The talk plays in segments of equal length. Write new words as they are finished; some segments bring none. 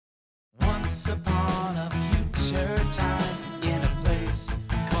Once upon a future time, in a place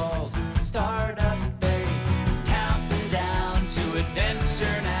called Stardust Bay, counting down to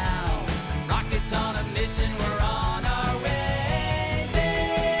adventure now. Rockets on a mission, we're on our way.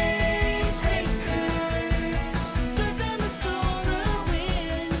 Space racers, surfing the solar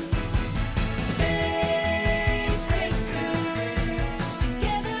winds. Space racers,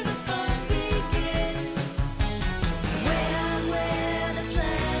 together the fun begins. Way out where the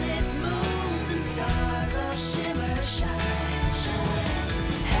planets, moons, and stars all shimmer, shine, shine.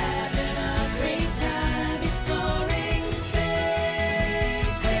 Having a great time exploring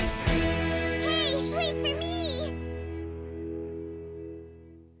space racers. Hey, wait for me!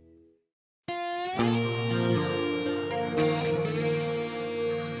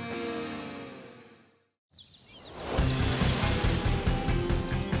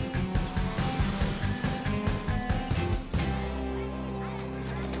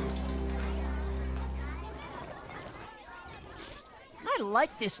 I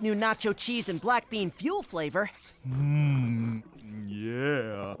like this new nacho cheese and black bean fuel flavor.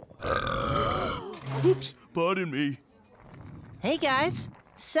 Yeah. Oops, pardon me. Hey guys,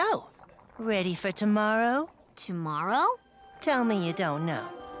 so, ready for tomorrow? Tomorrow? Tell me you don't know.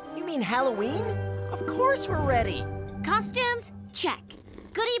 You mean Halloween? Of course we're ready. Costumes? Check.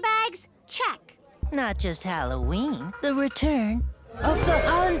 Goodie bags? Check. Not just Halloween, the return of the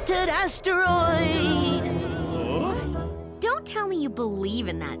haunted asteroid! Don't tell me you believe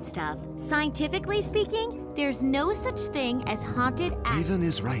in that stuff. Scientifically speaking, there's no such thing as haunted Raven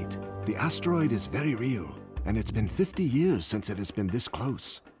is right. The asteroid is very real, and it's been 50 years since it has been this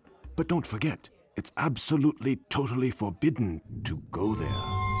close. But don't forget, it's absolutely, totally forbidden to go there.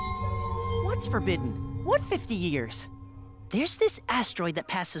 What's forbidden? What 50 years? There's this asteroid that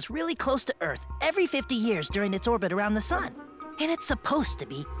passes really close to Earth every 50 years during its orbit around the sun. And it's supposed to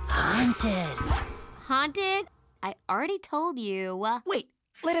be haunted. Haunted? I already told you. Wait,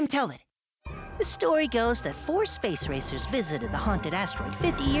 let him tell it. The story goes that 4 space racers visited the haunted asteroid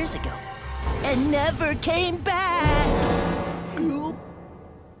 50 years ago and never came back.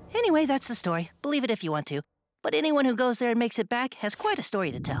 Anyway, that's the story. Believe it if you want to. But anyone who goes there and makes it back has quite a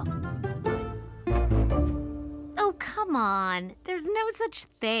story to tell. Oh, come on. There's no such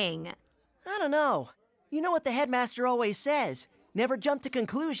thing. I don't know. You know what the headmaster always says. Never jump to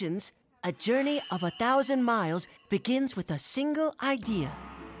conclusions. A journey of 1,000 miles begins with a single idea.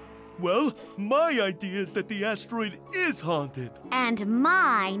 Well, my idea is that the asteroid is haunted. And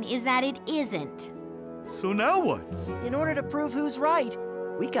mine is that it isn't. So now what? In order to prove who's right,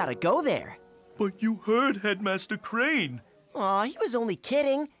 we gotta go there. But you heard Headmaster Crane. Aw, he was only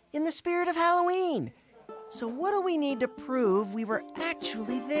kidding, in the spirit of Halloween. So what do we need to prove we were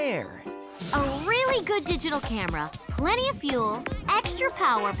actually there? A really good digital camera, plenty of fuel, extra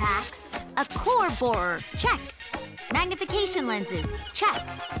power packs, a core borer, check. Magnification lenses, check.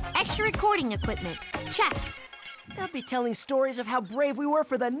 Extra recording equipment, check. They'll be telling stories of how brave we were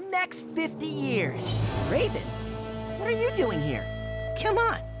for the next 50 years. Raven, what are you doing here? Come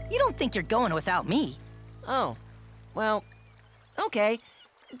on, you don't think you're going without me. Oh, well, okay.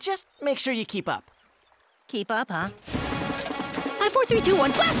 Just make sure you keep up. Keep up, huh? 5, 4, 3, 2,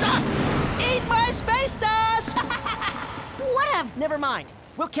 1, blast off! Eat my space dust! What a... Never mind.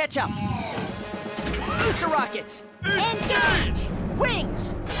 We'll catch up. Booster rockets. Engaged!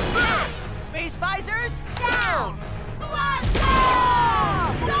 Wings. Space visors. Down! Blast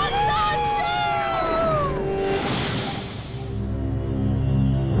off!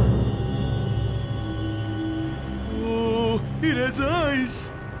 Oh, it has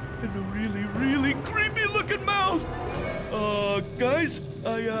eyes. And a really, really creepy-looking mouth. Guys,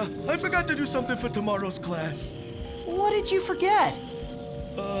 I forgot to do something for tomorrow's class. What did you forget?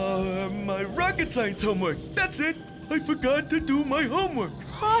 My rocket science homework. That's it. I forgot to do my homework.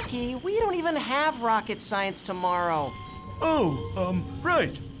 Hockey, we don't even have rocket science tomorrow. Oh,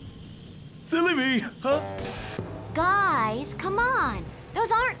 right. Silly me, huh? Guys, come on.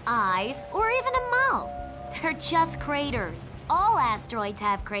 Those aren't eyes or even a mouth. They're just craters. All asteroids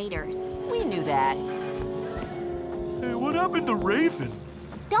have craters. We knew that. Hey, what happened to Raven?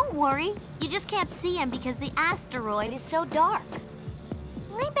 Don't worry. You just can't see him because the asteroid is so dark.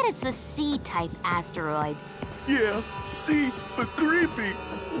 I bet it's a C-type asteroid. Yeah, C for creepy.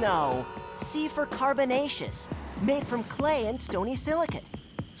 No, C for carbonaceous, made from clay and stony silicate.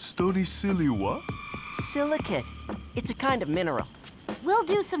 Stony silly what? Silicate. It's a kind of mineral. We'll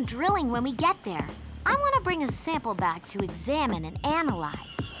do some drilling when we get there. I want to bring a sample back to examine and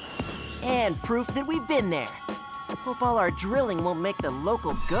analyze. And proof that we've been there. Hope all our drilling won't make the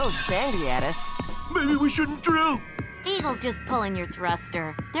local ghosts angry at us. Maybe we shouldn't drill. Eagle's just pulling your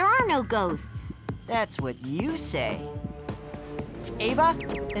thruster. There are no ghosts. That's what you say. Ava,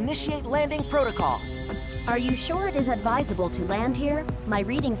 initiate landing protocol. Are you sure it is advisable to land here? My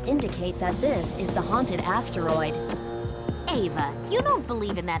readings indicate that this is the haunted asteroid. Ava, you don't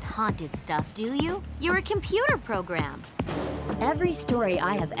believe in that haunted stuff, do you? You're a computer program. Every story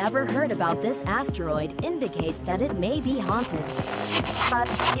I have ever heard about this asteroid indicates that it may be haunted. But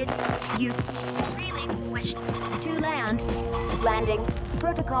if you really wish to land, landing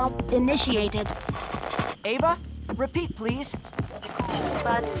protocol initiated. Ava, repeat, please.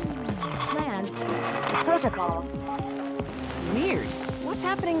 But land protocol. Weird. What's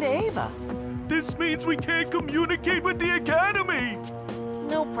happening to Ava? This means we can't communicate with the Academy!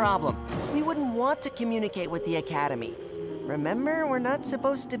 No problem. We wouldn't want to communicate with the Academy. Remember, we're not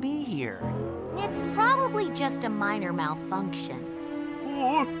supposed to be here. It's probably just a minor malfunction.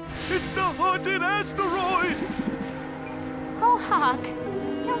 Or it's the haunted asteroid! Oh, Hawk,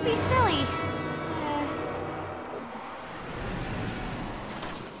 don't be silly.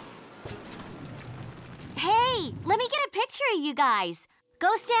 Hey, let me get a picture of you guys.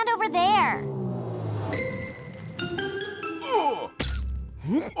 Go stand over there. Oh,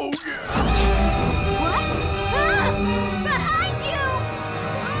 oh yeah! What? Ah! Behind you!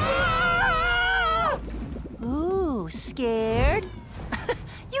 Ah! Ooh, scared?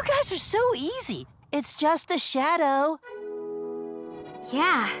 You guys are so easy. It's just a shadow.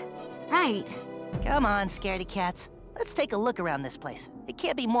 Yeah, right. Come on, scaredy cats. Let's take a look around this place. It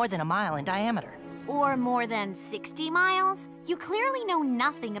can't be more than a mile in diameter. Or more than 60 miles? You clearly know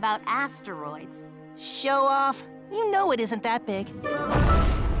nothing about asteroids. Show off. You know it isn't that big.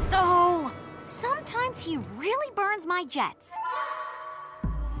 Oh, sometimes he really burns my jets.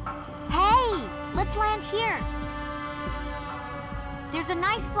 Hey, let's land here. There's a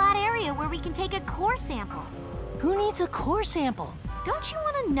nice flat area where we can take a core sample. Who needs a core sample? Don't you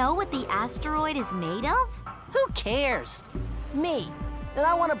want to know what the asteroid is made of? Who cares? Me. And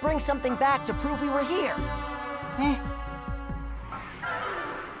I want to bring something back to prove we were here.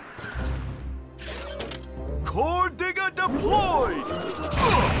 Core digger deployed!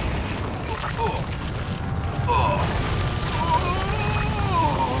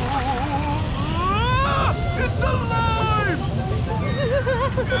 It's alive!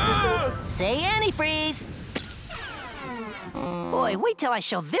 Say antifreeze! Boy, wait till I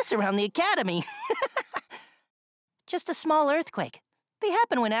show this around the Academy. Just a small earthquake. They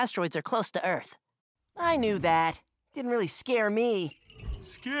happen when asteroids are close to Earth. I knew that. Didn't really scare me.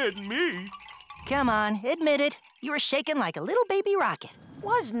 Scared me? Come on, admit it. You were shaking like a little baby rocket.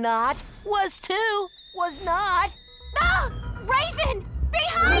 Was not. Was too. Was not. Ah! Raven!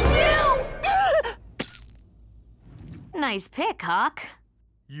 Behind you! Nice pick, Hawk.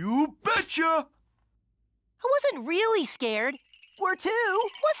 You betcha! I wasn't really scared. We're two.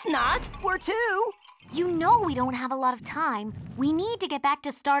 Was not. We're two. You know we don't have a lot of time. We need to get back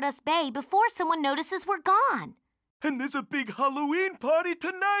to Stardust Bay before someone notices we're gone. And there's a big Halloween party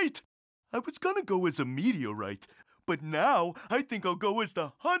tonight! I was gonna go as a meteorite, but now I think I'll go as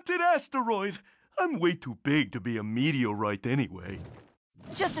the haunted asteroid. I'm way too big to be a meteorite anyway.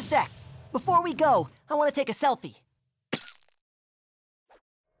 Just a sec. Before we go, I want to take a selfie.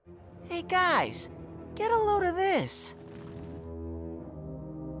 Hey guys, get a load of this.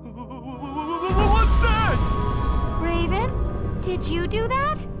 What's that? Raven, did you do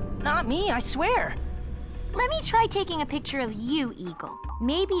that? Not me, I swear. Let me try taking a picture of you, Eagle.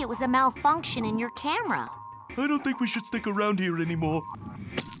 Maybe it was a malfunction in your camera. I don't think we should stick around here anymore.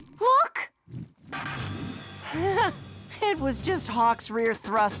 Look! It was just Hawk's rear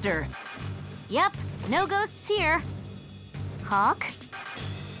thruster. Yep, no ghosts here. Hawk?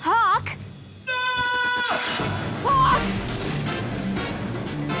 Hawk? Hawk!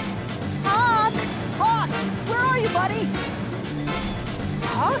 Hawk! Hawk! Where are you, buddy?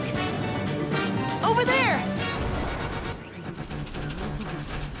 Hawk? Over there!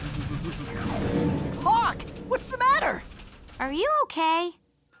 Hawk! What's the matter? Are you okay?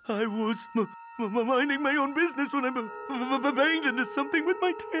 I was minding my own business when I banged into something with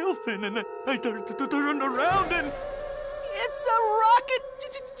my tail fin, and I turned around and... It's a rocket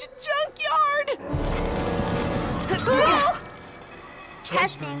junkyard!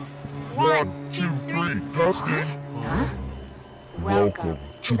 Testing. 1, 2, 3, testing. Welcome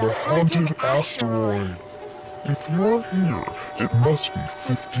to the haunted asteroid. If you're here, it must be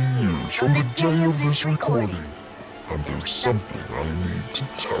 50 years from the day of this recording. And there's something I need to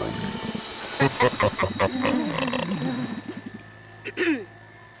tell you.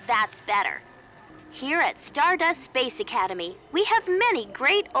 That's better. Here at Stardust Space Academy, we have many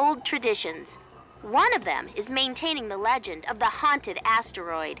great old traditions. One of them is maintaining the legend of the haunted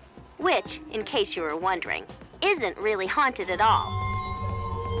asteroid, which, in case you were wondering, isn't really haunted at all.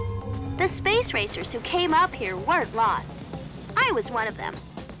 The space racers who came up here weren't lost. I was one of them.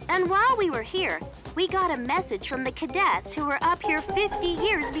 And while we were here, we got a message from the cadets who were up here 50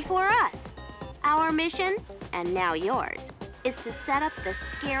 years before us. Our mission, and now yours, is to set up the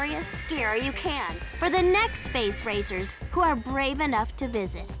scariest scare you can for the next space racers who are brave enough to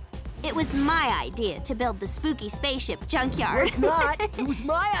visit. It was my idea to build the spooky spaceship junkyard. It was not. It was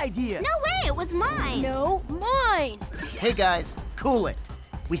my idea. No way, it was mine. No, mine. Hey guys, cool it.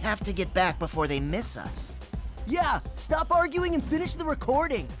 We have to get back before they miss us. Yeah, stop arguing and finish the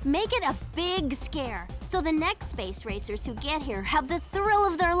recording. Make it a big scare, so the next space racers who get here have the thrill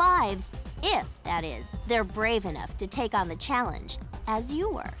of their lives. If, that is, they're brave enough to take on the challenge, as you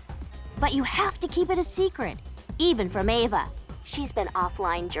were. But you have to keep it a secret, even from Ava. She's been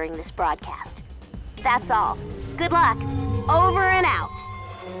offline during this broadcast. That's all. Good luck. Over and out.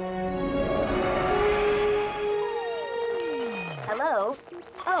 Hello?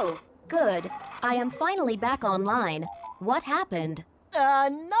 Oh, good. I am finally back online. What happened?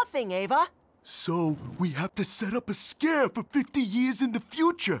 Nothing, Ava. So, we have to set up a scare for 50 years in the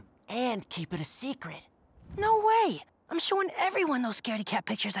future. And keep it a secret. No way! I'm showing everyone those scaredy cat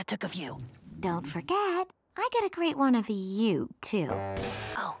pictures I took of you. Don't forget, I got a great one of you, too.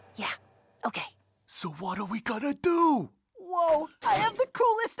 Oh, yeah. Okay. So what are we gonna do? Whoa, I have the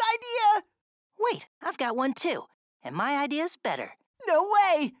coolest idea. Wait, I've got one too. And my idea's better. No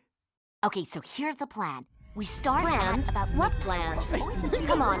way. Okay, so here's the plan. We start Plans? about What plans?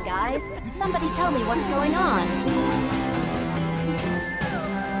 Come on, guys. Somebody tell me what's going on.